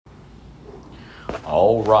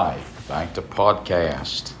All right, back to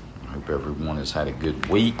podcast. I hope everyone has had a good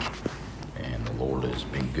week and the Lord has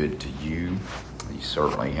been good to you. He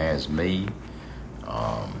certainly has me.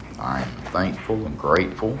 I am thankful and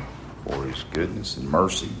grateful for His goodness and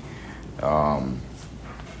mercy.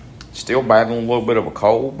 Still battling a little bit of a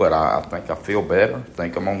cold, but I think I feel better. I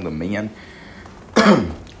think I'm on the mend. A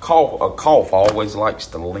cough always likes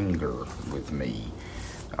to linger with me.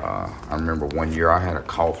 I remember one year I had a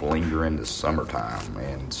cough linger in the summertime,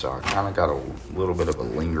 and so I kind of got a little bit of a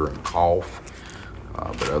lingering cough,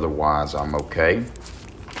 but otherwise I'm okay.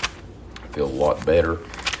 I feel a lot better.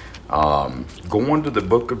 Going to the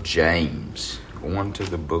book of James.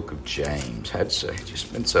 It's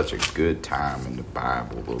just been such a good time in the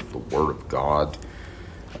Bible, the Word of God,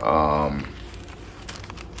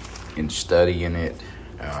 in studying it.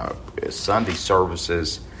 Sunday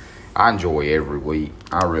services, I enjoy every week.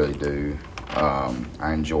 I really do.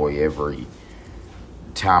 I enjoy every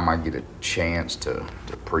time I get a chance to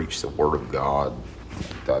preach the Word of God.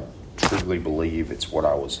 I truly believe it's what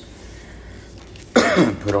I was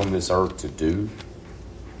put on this earth to do.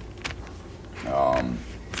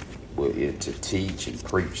 To teach and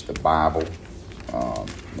preach the Bible.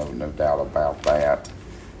 No doubt about that.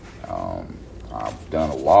 I've done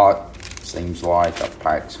a lot. Seems like I've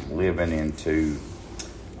packed some living into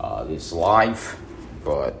this life,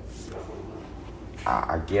 but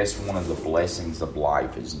I guess one of the blessings of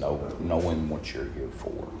life is knowing what you're here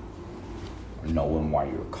for, knowing why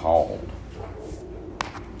you're called.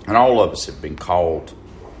 And all of us have been called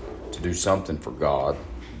to do something for God,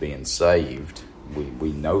 being saved.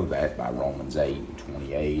 We know that by Romans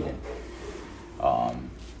 8:28. And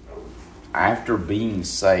after being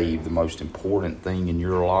saved, the most important thing in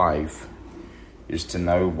your life is to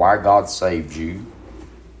know why God saved you.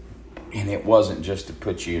 And it wasn't just to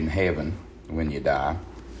put you in heaven when you die.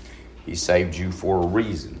 He saved you for a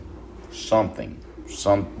reason, something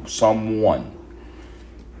to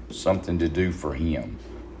do for Him.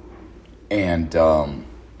 And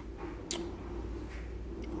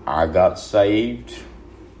I got saved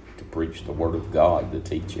to preach the Word of God, to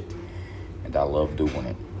teach it, and I love doing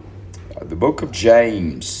it. The book of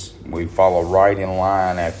James, we follow right in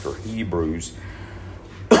line after Hebrews.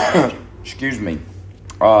 Excuse me.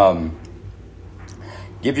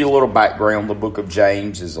 Give you a little background. The book of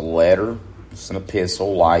James is a letter. It's an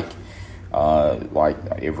epistle, like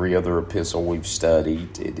every other epistle we've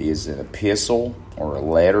studied. It is an epistle or a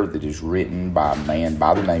letter that is written by a man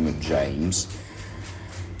by the name of James.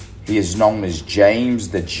 He is known as James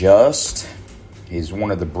the Just. He is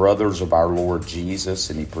one of the brothers of our Lord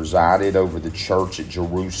Jesus, and he presided over the church at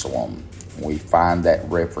Jerusalem. We find that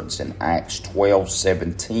reference in Acts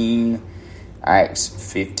 12:17, Acts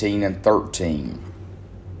 15 and 13.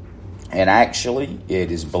 And actually,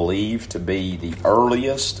 it is believed to be the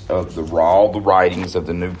earliest of all the writings of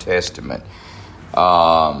the New Testament.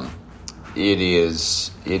 It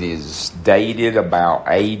is dated about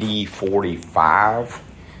AD 45.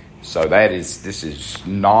 So this is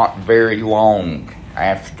not very long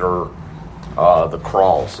after the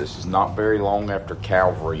cross. This is not very long after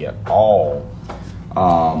Calvary at all.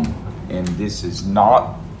 And this is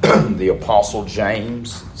not the Apostle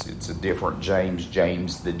James. It's a different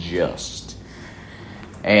James the Just.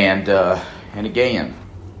 And again,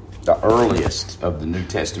 the earliest of the New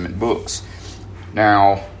Testament books.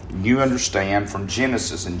 Now, you understand from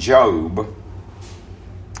Genesis and Job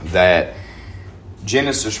that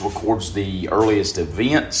Genesis records the earliest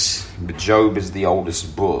events, but Job is the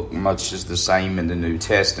oldest book, much as the same in the New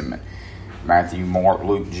Testament. Matthew, Mark,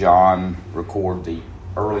 Luke, John record the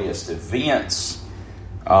earliest events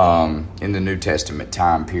in the New Testament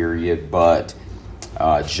time period, but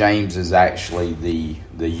James is actually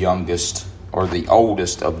the youngest or the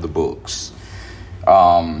oldest of the books.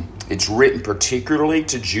 It's written particularly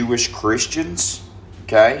to Jewish Christians,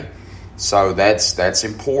 okay? So that's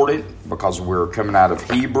important because we're coming out of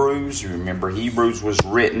Hebrews. You remember Hebrews was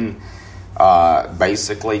written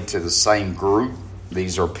basically to the same group.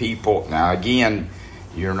 These are people. Now again,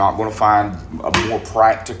 you're not going to find a more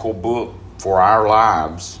practical book for our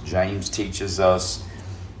lives. James teaches us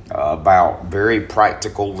about very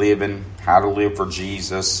practical living, how to live for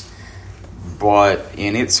Jesus. But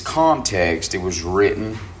in its context, it was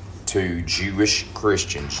written to Jewish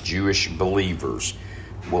Christians, Jewish believers.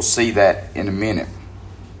 We'll see that in a minute.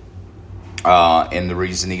 And the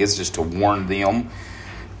reason is just to warn them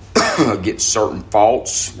against certain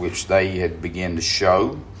faults which they had begun to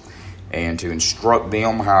show, and to instruct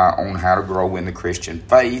them on how to grow in the Christian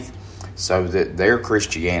faith so that their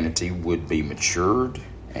Christianity would be matured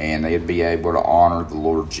and they'd be able to honor the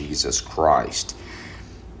Lord Jesus Christ.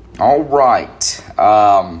 All right.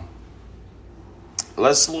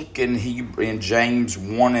 Let's look in James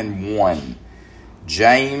 1:1.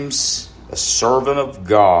 James, a servant of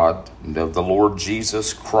God and of the Lord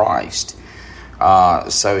Jesus Christ.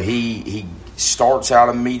 So he starts out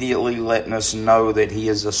immediately letting us know that he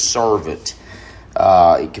is a servant.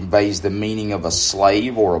 It conveys the meaning of a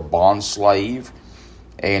slave or a bond slave.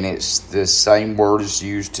 And it's the same word is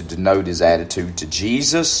used to denote his attitude to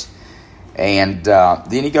Jesus. And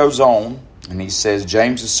then he goes on and he says,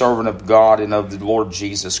 James, a servant of God and of the Lord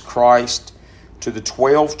Jesus Christ, to the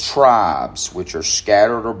 12 tribes which are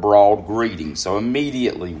scattered abroad, greeting. So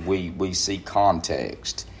immediately we see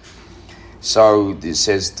context. So it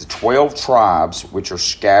says the 12 tribes which are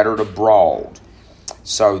scattered abroad.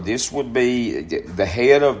 So this would be the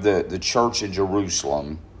head of the church in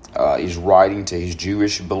Jerusalem is writing to his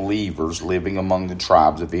Jewish believers living among the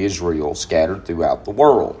tribes of Israel scattered throughout the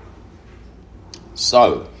world.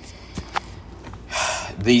 So,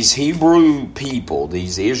 these Hebrew people,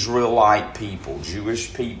 these Israelite people,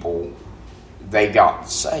 Jewish people, they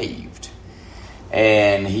got saved.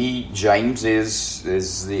 And James is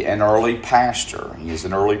an early pastor. He is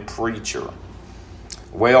an early preacher.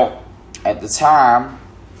 Well, at the time,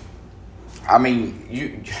 I mean,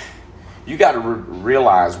 you got to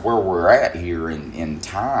realize where we're at here in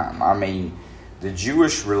time. I mean, the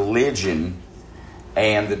Jewish religion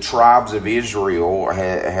and the tribes of Israel,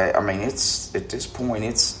 it's at this point,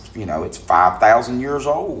 it's 5,000 years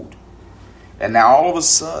old. And now all of a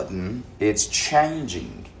sudden, it's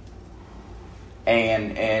changing.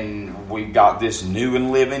 And we've got this new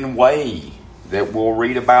and living way that we'll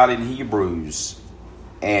read about in Hebrews.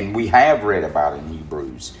 And we have read about in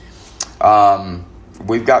Hebrews.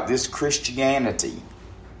 We've got this Christianity.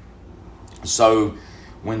 So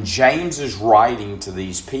when James is writing to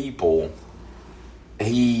these people,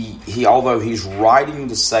 he although he's writing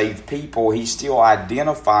to save people, he still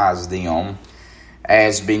identifies them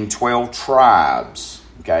as being 12 tribes.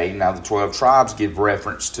 Okay, now the 12 tribes give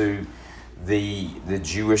reference to the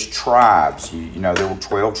Jewish tribes. You know, there were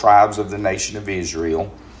 12 tribes of the nation of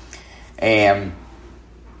Israel. And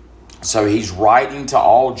so he's writing to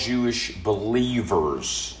all Jewish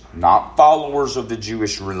believers, not followers of the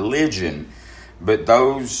Jewish religion, but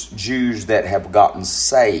those Jews that have gotten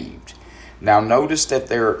saved. Now notice that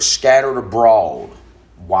they're scattered abroad.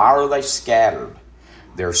 Why are they scattered?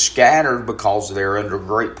 They're scattered because they're under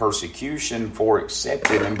great persecution for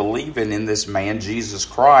accepting and believing in this man, Jesus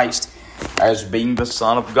Christ, as being the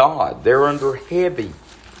Son of God. They're under heavy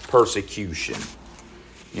persecution.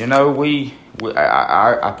 You know,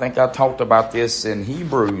 I think I talked about this in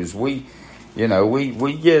Hebrews. We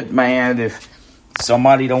get mad if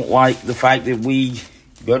somebody don't like the fact that we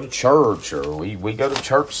go to church, or we go to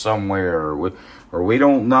church somewhere, or we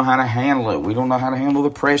don't know how to handle it. We don't know how to handle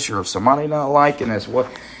the pressure of somebody not liking us.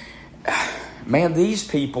 Man, these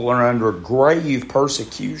people are under grave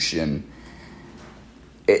persecution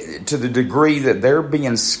to the degree that they're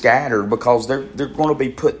being scattered because they're going to be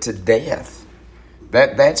put to death.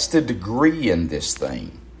 That's the degree in this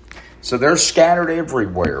thing. So they're scattered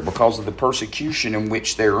everywhere because of the persecution in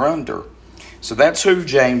which they're under. So that's who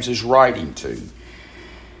James is writing to.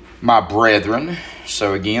 My brethren,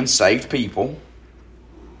 so again, saved people,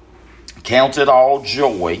 count it all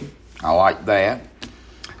joy. I like that.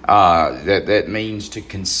 That means to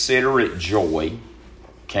consider it joy.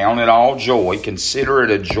 Count it all joy. Consider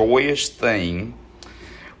it a joyous thing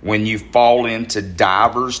when you fall into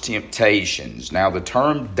divers temptations. Now, the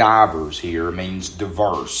term divers here means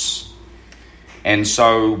diverse. And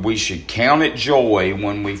so we should count it joy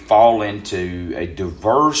when we fall into a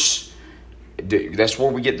diverse. That's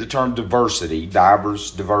where we get the term diversity. Divers,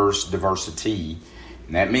 diverse, diversity.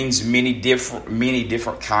 And that means many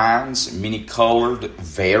different kinds, many colored,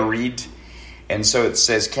 varied. And so it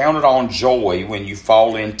says, count it all joy when you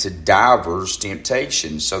fall into divers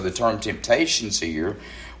temptations. So the term temptations here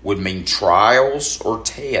would mean trials or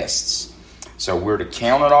tests. So we're to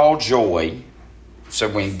count it all joy. So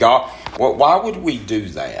when God, why would we do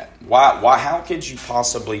that? Why? How could you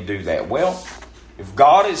possibly do that? Well, if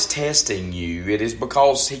God is testing you, it is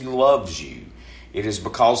because He loves you. It is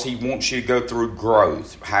because He wants you to go through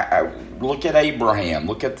growth. Look at Abraham.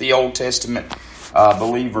 Look at the Old Testament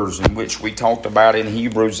believers in which we talked about in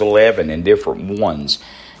Hebrews 11 and different ones.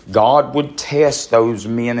 God would test those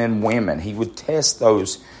men and women. He would test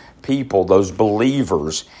those people, those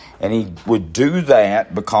believers, and He would do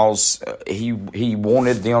that because He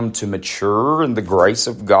wanted them to mature in the grace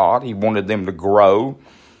of God. He wanted them to grow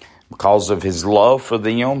because of His love for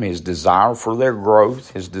them, His desire for their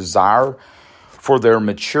growth, His desire for their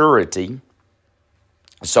maturity.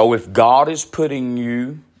 So if God is putting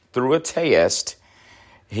you through a test,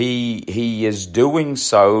 He is doing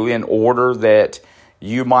so in order that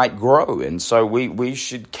you might grow. And so we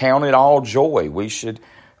should count it all joy. We should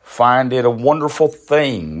find it a wonderful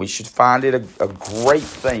thing. We should find it a great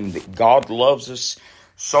thing that God loves us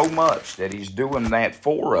so much that He's doing that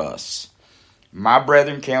for us. My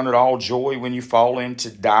brethren, count it all joy when you fall into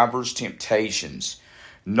divers temptations,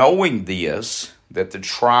 knowing this, that the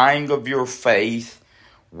trying of your faith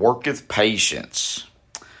worketh patience.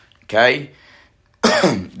 Okay?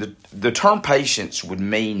 The term patience would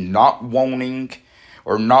mean not wanting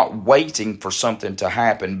or not waiting for something to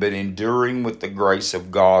happen, but enduring with the grace of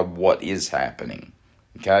God what is happening.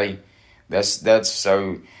 Okay? That's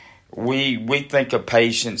so we think of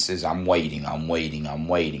patience as I'm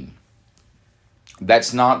waiting.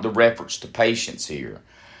 That's not the reference to patience here.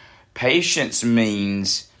 Patience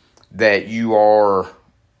means that you are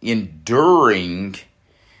enduring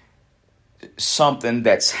something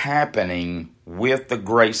that's happening with the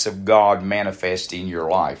grace of God manifest in your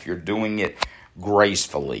life. You're doing it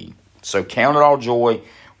gracefully. So count it all joy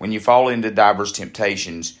when you fall into diverse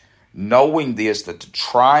temptations, knowing this, that the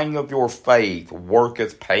trying of your faith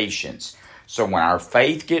worketh patience. So when our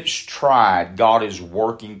faith gets tried, God is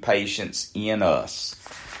working patience in us.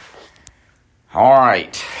 All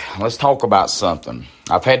right, let's talk about something.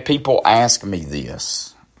 I've had people ask me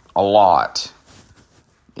this a lot.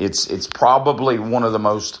 It's probably one of the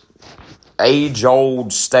most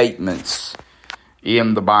age-old statements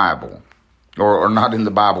in the Bible, or not in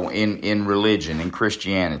the Bible, in religion, in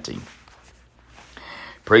Christianity.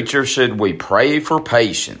 Preacher, should we pray for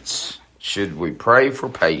patience? Should we pray for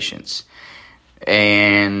patience?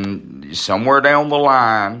 And somewhere down the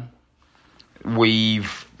line,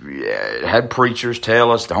 we've had preachers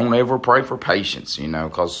tell us, don't ever pray for patience,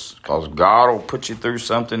 because God will put you through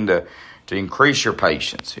something to increase your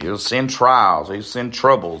patience. He'll send trials. He'll send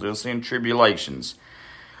troubles. He'll send tribulations.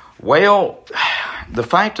 Well, the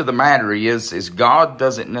fact of the matter is God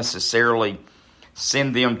doesn't necessarily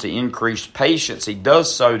send them to increase patience. He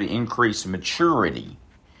does so to increase maturity.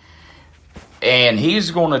 And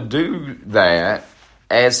He's going to do that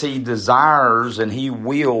as He desires and He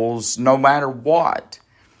wills, no matter what.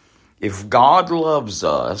 If God loves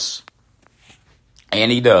us,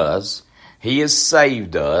 and He does, He has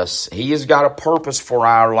saved us, He has got a purpose for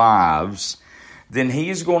our lives, then He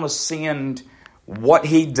is going to send what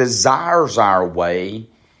He desires our way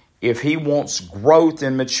if He wants growth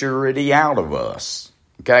and maturity out of us.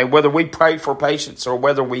 Okay, whether we pray for patience or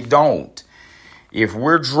whether we don't. If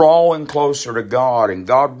we're drawing closer to God and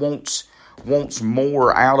God wants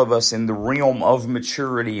more out of us in the realm of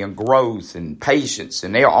maturity and growth and patience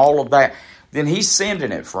and all of that, then He's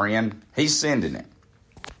sending it, friend. He's sending it.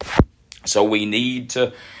 So we need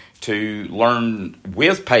to learn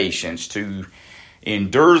with patience to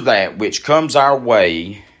endure that which comes our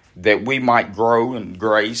way, that we might grow in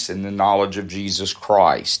grace and the knowledge of Jesus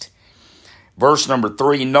Christ. Verse number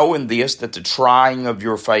 3, knowing this, that the trying of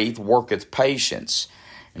your faith worketh patience.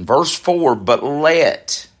 In verse 4, but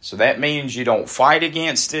let. So that means you don't fight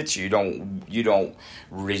against it, you don't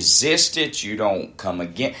resist it, you don't come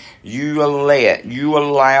against. You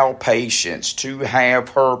allow patience to have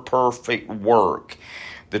her perfect work.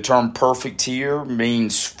 The term perfect here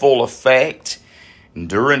means full effect.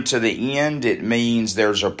 Enduring to the end, it means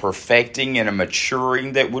there's a perfecting and a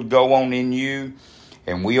maturing that would go on in you.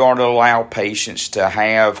 And we are to allow patience to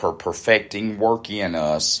have her perfecting work in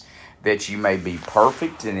us, that you may be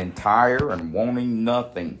perfect and entire and wanting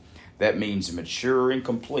nothing. That means mature and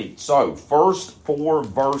complete. So, first 4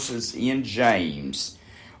 verses in James,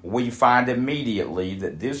 we find immediately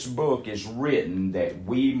that this book is written that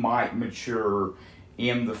we might mature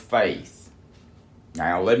in the faith.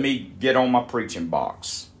 Now, let me get on my preaching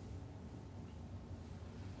box.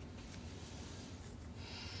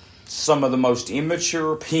 Some of the most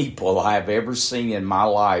immature people I've ever seen in my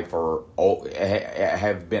life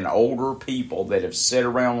have been older people that have sat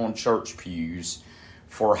around on church pews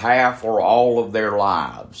for half or all of their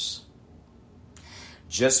lives.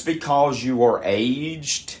 Just because you are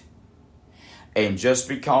aged and just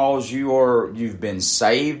because you've been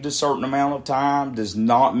saved a certain amount of time does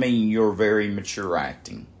not mean you're very mature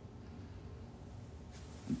acting.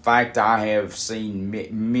 In fact, I have seen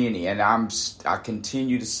many, and I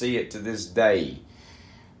continue to see it to this day.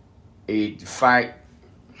 In fact,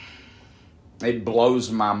 it blows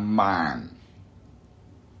my mind.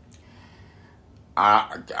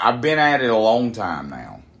 I've been at it a long time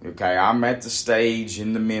now. Okay, I'm at the stage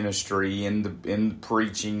in the ministry, in the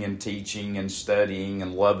preaching and teaching and studying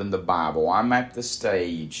and loving the Bible. I'm at the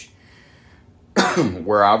stage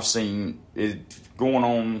where I've seen it going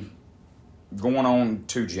on going on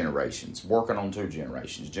 2 generations, working on 2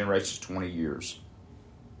 generations. Generation's 20 years.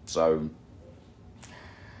 So,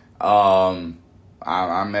 I'm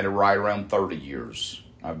at right around 30 years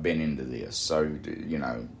I've been into this. So,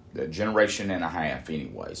 a generation and a half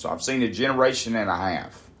anyway. So I've seen a generation and a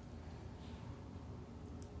half.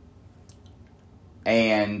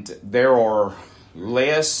 And there are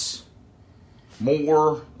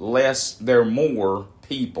more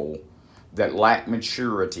people that lack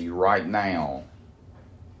maturity right now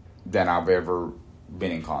than I've ever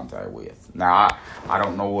been in contact with. Now, I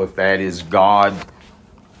don't know if that is God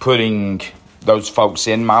putting those folks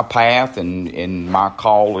in my path, and my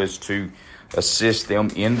call is to assist them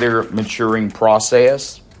in their maturing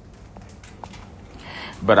process.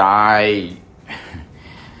 But I've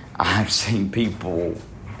seen people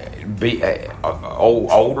be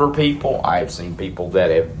older people. I have seen people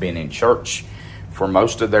that have been in church for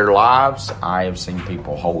most of their lives. I have seen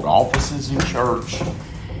people hold offices in church,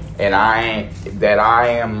 and I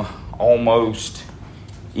am almost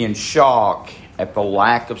in shock at the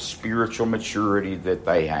lack of spiritual maturity that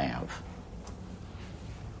they have.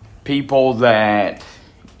 People that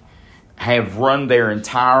have run their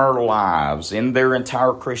entire lives, in their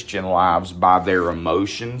entire Christian lives, by their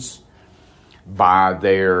emotions, by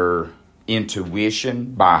their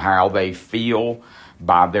intuition, by how they feel,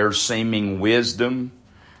 by their seeming wisdom,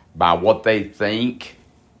 by what they think.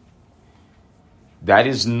 That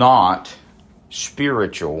is not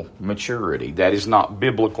spiritual maturity. That is not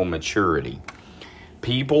biblical maturity.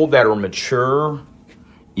 People that are mature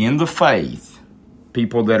in the faith,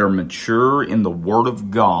 people that are mature in the Word of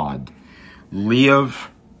God, live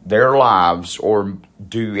their lives or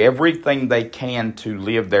do everything they can to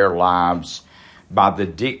live their lives by the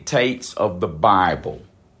dictates of the Bible.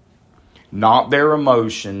 Not their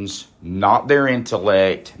emotions, not their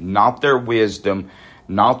intellect, not their wisdom,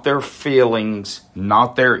 not their feelings,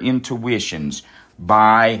 not their intuitions,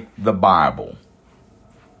 by the Bible.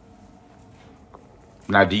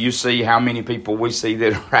 Now, do you see how many people we see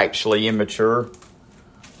that are actually immature?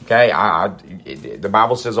 Okay, the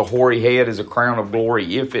Bible says a hoary head is a crown of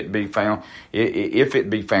glory if it be found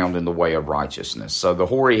in the way of righteousness. So the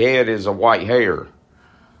hoary head is a white hair.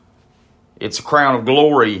 It's a crown of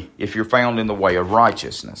glory if you're found in the way of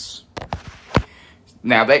righteousness.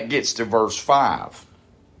 Now that gets to verse 5.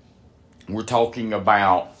 We're talking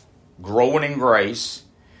about growing in grace.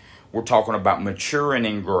 We're talking about maturing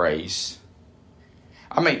in grace.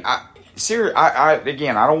 Again,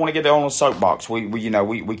 I don't want to get on a soapbox.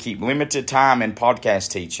 We keep limited time in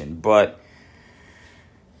podcast teaching, but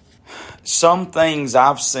some things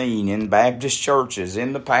I've seen in Baptist churches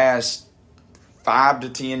in the past 5 to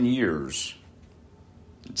 10 years,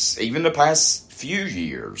 even the past few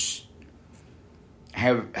years,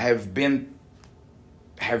 have been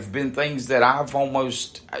things that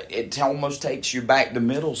it almost takes you back to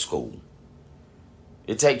middle school.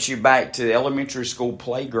 It takes you back to elementary school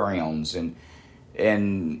playgrounds and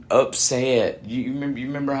upset. You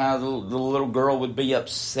remember how the little girl would be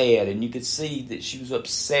upset, and you could see that she was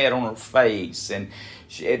upset on her face, or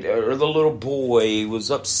the little boy was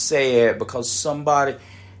upset because somebody.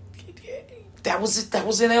 That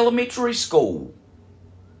was in elementary school.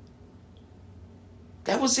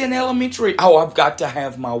 That was in elementary. Oh, I've got to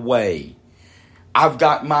have my way. I've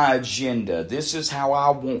got my agenda. This is how I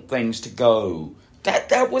want things to go.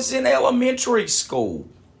 That was in elementary school.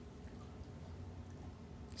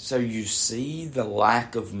 So you see the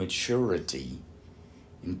lack of maturity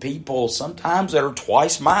in people sometimes that are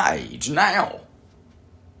twice my age now.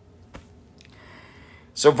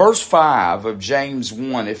 So verse 5 of James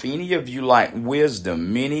 1, if any of you lack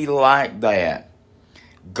wisdom, many lack that.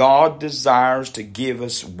 God desires to give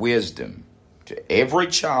us wisdom. To every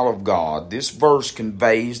child of God, this verse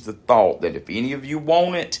conveys the thought that if any of you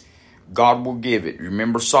want it, God will give it.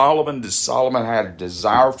 Remember Solomon? Solomon had a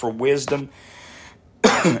desire for wisdom,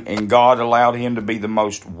 and God allowed him to be the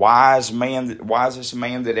most wisest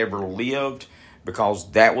man that ever lived,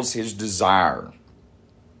 because that was his desire.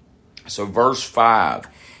 So verse 5,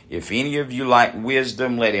 if any of you lack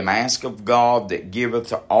wisdom, let him ask of God that giveth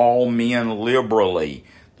to all men liberally.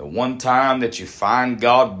 The one time that you find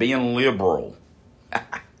God being liberal.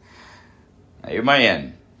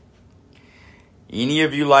 Amen. Any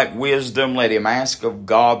of you lack wisdom, let him ask of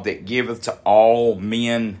God that giveth to all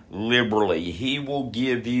men liberally. He will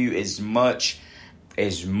give you as much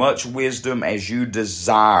wisdom as you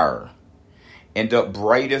desire. And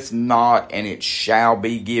upbraideth not, and it shall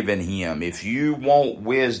be given him. If you want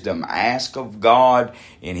wisdom, ask of God,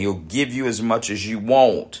 and he'll give you as much as you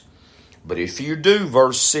want. But if you do,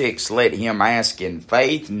 verse 6, let him ask in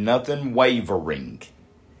faith, nothing wavering.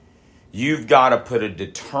 You've got to put a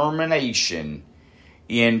determination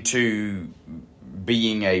into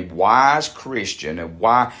being a wise Christian.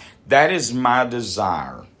 That is my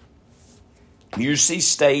desire. You see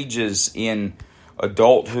stages in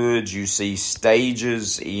adulthood, you see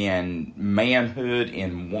stages in manhood,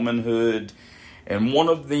 in womanhood, and one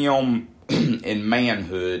of them in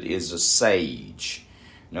manhood is a sage.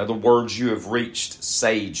 In other words, you have reached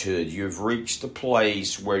sagehood. You have reached a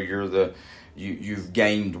place where you've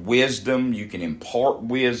gained wisdom. You can impart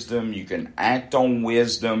wisdom. You can act on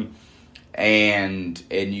wisdom, and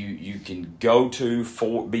you can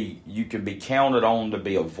you can be counted on to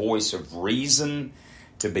be a voice of reason,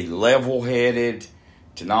 to be level-headed,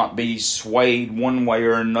 to not be swayed one way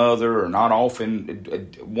or another, or not off in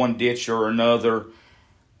one ditch or another.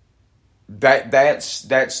 That's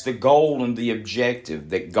the goal and the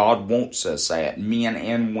objective that God wants us at, men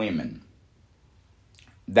and women.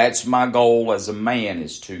 That's my goal as a man,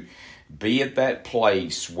 is to be at that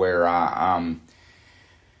place where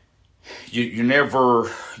you're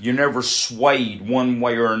never swayed one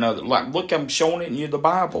way or another. Like, look, I'm showing it in you the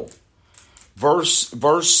Bible. Verse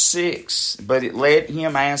 6, but let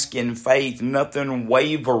him ask in faith, nothing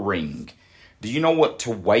wavering. Do you know what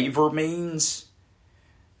to waver means?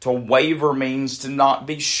 To waver means to not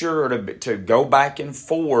be sure, to go back and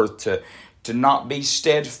forth, to not be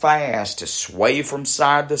steadfast, to sway from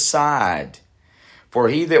side to side. For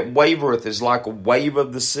he that wavereth is like a wave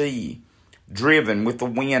of the sea, driven with the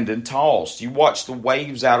wind and tossed. You watch the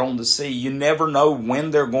waves out on the sea. You never know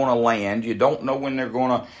when they're going to land. You don't know when they're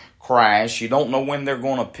going to crash. You don't know when they're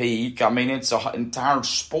going to peak. I mean, it's an entire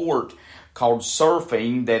sport called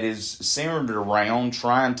surfing that is centered around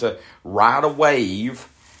trying to ride a wave,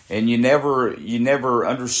 and you never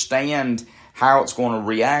understand how it's going to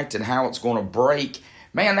react and how it's going to break.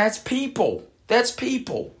 Man, that's people. That's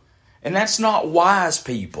people. And that's not wise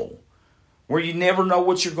people, where you never know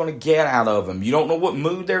what you're going to get out of them. You don't know what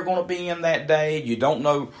mood they're going to be in that day. You don't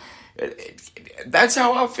know. That's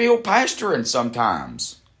how I feel pastoring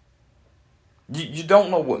sometimes. You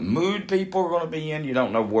don't know what mood people are going to be in. You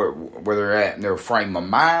don't know where they're at in their frame of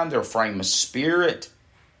mind, their frame of spirit.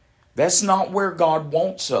 That's not where God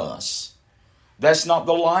wants us. That's not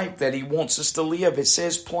the life that He wants us to live. It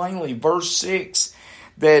says plainly, verse 6,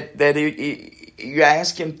 that you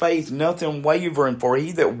ask in faith, nothing wavering. For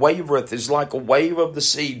he that wavereth is like a wave of the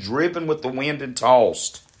sea, driven with the wind and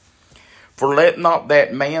tossed. For let not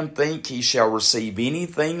that man think he shall receive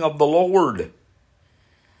anything of the Lord.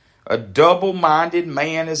 A double-minded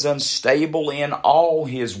man is unstable in all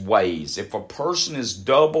his ways. If a person is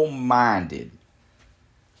double-minded,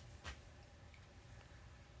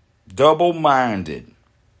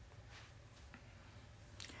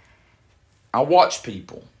 I watch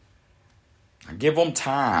people. I give them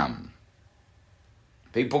time.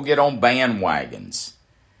 People get on bandwagons.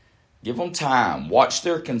 Give them time. Watch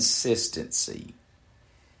their consistency.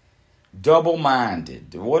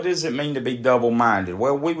 Double-minded. What does it mean to be double-minded?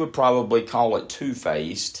 Well, we would probably call it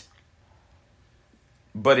two-faced.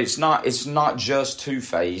 But it's not just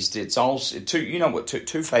two-faced. It's also, you know what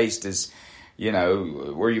two-faced is,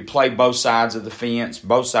 where you play both sides of the fence,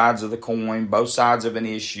 both sides of the coin, both sides of an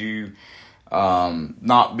issue,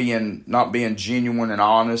 not being genuine and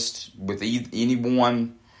honest with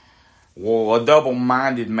anyone. Well, a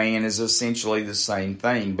double-minded man is essentially the same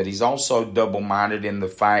thing, but he's also double-minded in the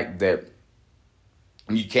fact that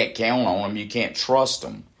you can't count on him, you can't trust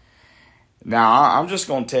him. Now, I'm just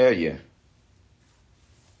going to tell you,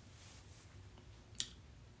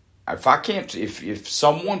 if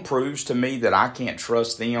someone proves to me that I can't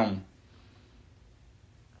trust them,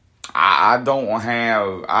 I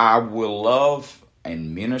will love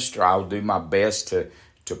and minister. I'll do my best to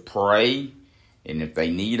pray. And if they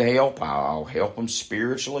need help, I'll help them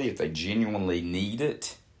spiritually if they genuinely need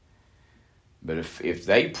it. But if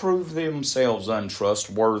they prove themselves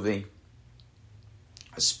untrustworthy,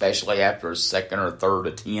 especially after a second or third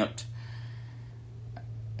attempt,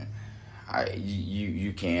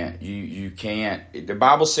 you can't. The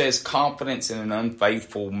Bible says confidence in an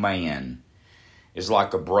unfaithful man is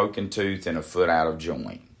like a broken tooth and a foot out of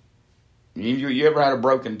joint. You ever had a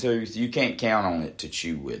broken tooth? You can't count on it to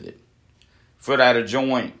chew with it. Foot out of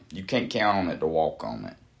joint, you can't count on it to walk on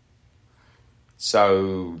it.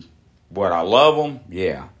 So, would I love them?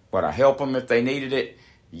 Yeah. Would I help them if they needed it?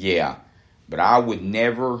 Yeah. But I would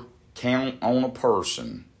never count on a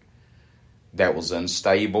person that was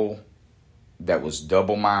unstable, that was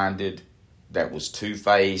double-minded, that was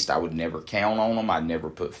two-faced. I would never count on them. I'd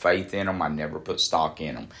never put faith in them. I'd never put stock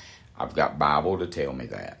in them. I've got Bible to tell me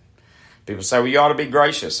that. People say, well, you ought to be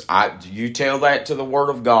gracious. You tell that to the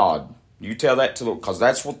Word of God. You tell that to the, because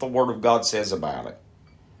that's what the Word of God says about it.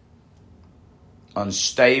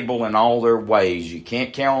 Unstable in all their ways. You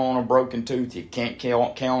can't count on a broken tooth. You can't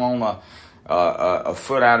count on a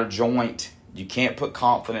foot out of joint. You can't put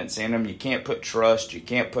confidence in them. You can't put trust. You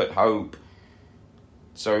can't put hope.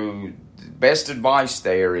 So the best advice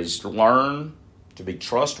there is to learn to be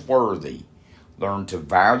trustworthy. Learn to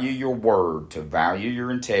value your word, to value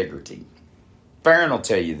your integrity. Farron will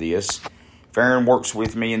tell you this. Farron works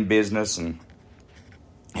with me in business and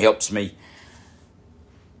helps me.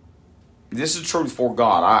 This is truth for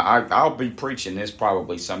God. I'll be preaching this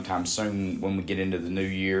probably sometime soon when we get into the new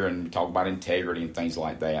year and we talk about integrity and things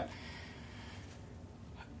like that.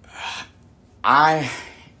 I've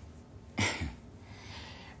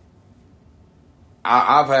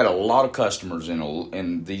had a lot of customers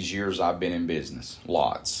in these years I've been in business.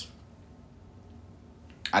 Lots.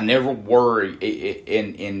 I never worry,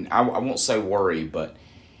 I won't say worry, but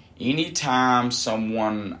anytime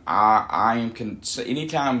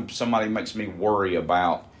anytime somebody makes me worry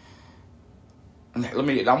about, I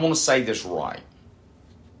want to say this right.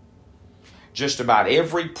 Just about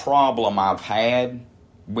every problem I've had,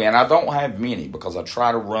 and I don't have many because I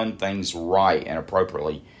try to run things right and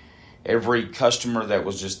appropriately. Every customer that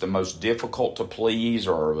was just the most difficult to please,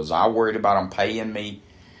 or was I worried about them paying me,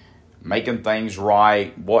 making things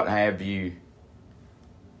right, what have you,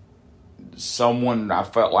 someone I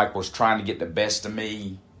felt like was trying to get the best of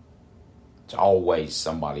me, it's always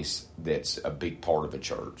somebody that's a big part of a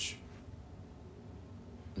church.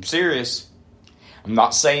 I'm serious. I'm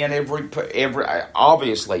not saying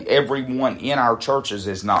obviously everyone in our churches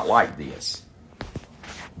is not like this.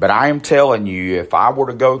 But I am telling you, if I were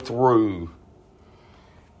to go through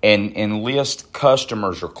and list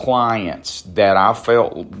customers or clients that I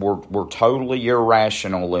felt were totally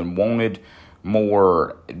irrational and wanted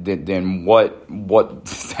more than what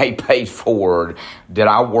they paid for, did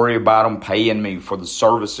I worry about them paying me for the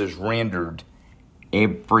services rendered?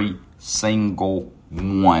 Every single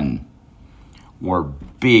one were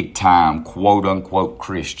big time quote unquote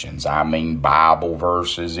Christians. I mean, Bible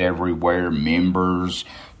verses everywhere, members,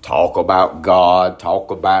 talk about God, talk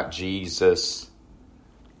about Jesus.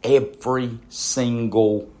 Every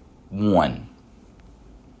single one.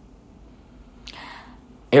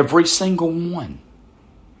 Every single one.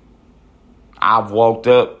 I've walked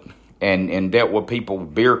up and dealt with people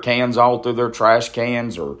with beer cans all through their trash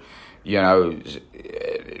cans, or,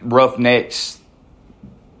 roughnecks.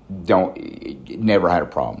 Never had a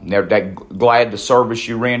problem. Glad the service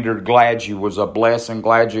you rendered, glad you was a blessing,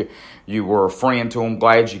 glad you were a friend to them,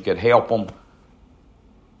 glad you could help them.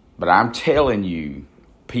 But I'm telling you,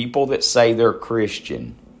 people that say they're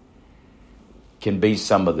Christian can be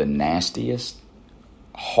some of the nastiest,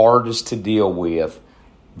 hardest to deal with,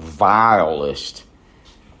 vilest,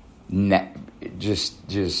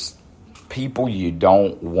 just people you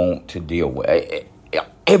don't want to deal with.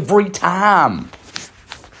 Every time.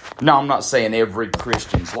 No, I'm not saying every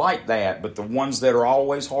Christian's like that, but the ones that are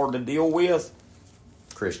always hard to deal with,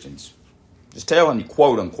 Christians. Just telling you,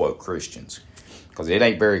 quote-unquote Christians, because it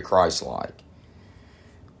ain't very Christ-like.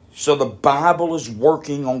 So the Bible is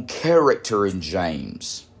working on character in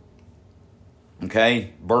James.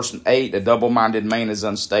 Okay? Verse 8, a double-minded man is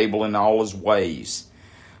unstable in all his ways.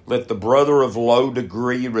 Let the brother of low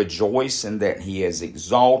degree rejoice in that he is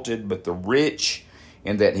exalted, but the rich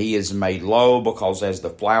in that he is made low, because as the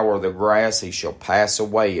flower of the grass he shall pass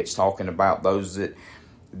away. It's talking about those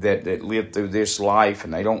that live through this life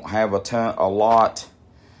and they don't have a lot,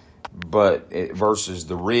 but versus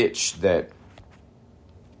the rich that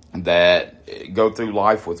go through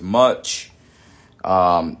life with much.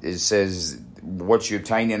 It says what you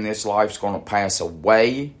obtain in this life is going to pass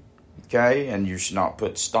away, okay, and you should not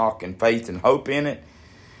put stock and faith and hope in it.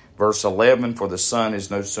 Verse 11, for the sun is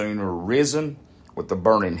no sooner risen with the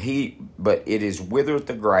burning heat, but it is withereth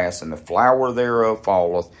the grass, and the flower thereof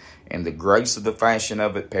falleth, and the grace of the fashion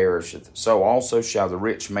of it perisheth. So also shall the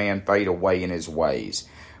rich man fade away in his ways.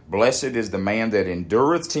 Blessed is the man that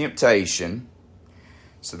endureth temptation.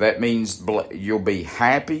 So that means you'll be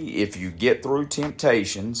happy if you get through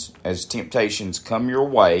temptations, as temptations come your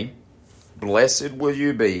way. Blessed will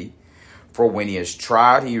you be, for when he is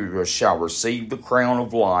tried, he shall receive the crown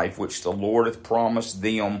of life, which the Lord hath promised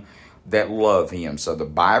them that love him. So the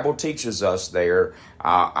Bible teaches us there.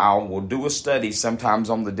 I will do a study sometimes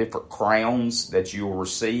on the different crowns that you'll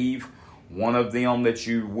receive. One of them that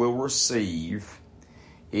you will receive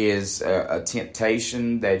is a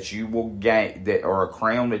temptation that you will gain, or a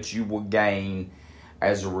crown that you will gain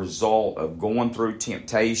as a result of going through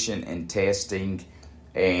temptation and testing,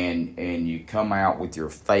 and you come out with your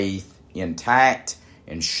faith intact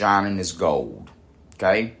and shining as gold.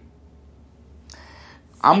 Okay?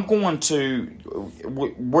 We're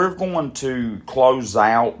going to close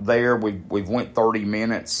out there. We've went 30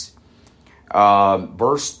 minutes. We're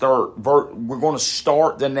going to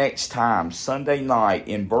start the next time, Sunday night,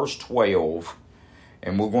 in verse 12.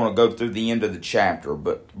 And we're going to go through the end of the chapter.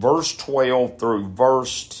 But verse 12 through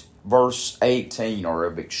verse 18 are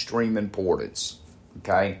of extreme importance.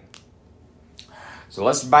 Okay? So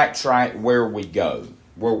let's backtrack where we go,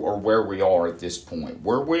 where we are at this point.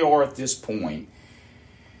 Where we are at this point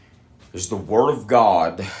is the Word of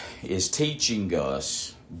God is teaching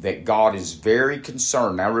us that God is very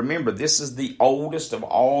concerned. Now remember, this is the oldest of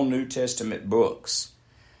all New Testament books.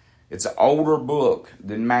 It's an older book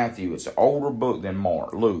than Matthew. It's an older book than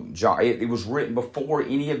Mark, Luke, John. It was written before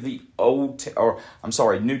any of the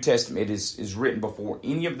New Testament. It is written before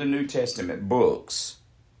any of the New Testament books.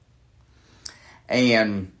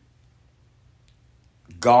 And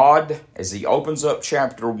God, as He opens up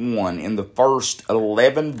chapter 1, in the first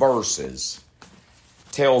 11 verses,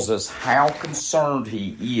 tells us how concerned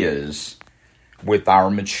He is with our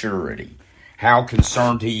maturity. How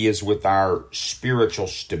concerned He is with our spiritual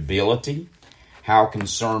stability. How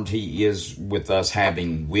concerned He is with us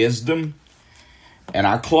having wisdom. And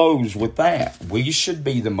I close with that. We should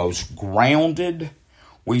be the most grounded.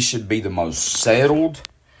 We should be the most settled.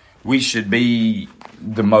 We should be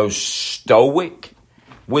the most stoic.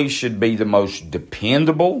 We should be the most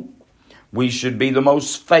dependable. We should be the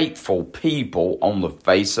most faithful people on the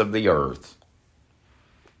face of the earth.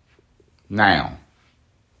 Now,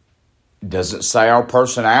 doesn't say our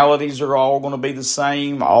personalities are all going to be the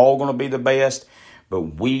same, all going to be the best, but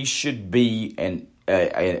we should be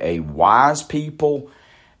a wise people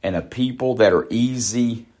and a people that are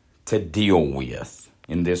easy to deal with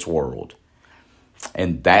in this world.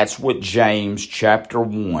 And that's what James chapter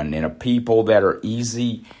 1, and a people that are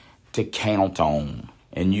easy to count on,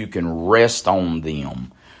 and you can rest on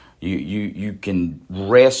them. You can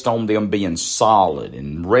rest on them being solid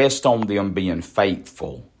and rest on them being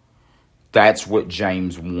faithful. That's what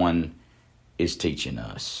James 1 is teaching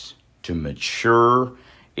us, to mature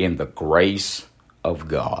in the grace of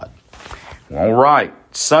God. All right,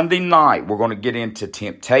 Sunday night we're going to get into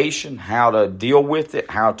temptation, how to deal with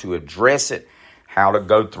it, how to address it, how to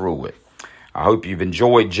go through it. I hope you've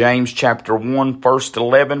enjoyed James chapter 1, first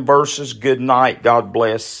 11 verses. Good night. God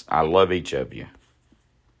bless. I love each of you.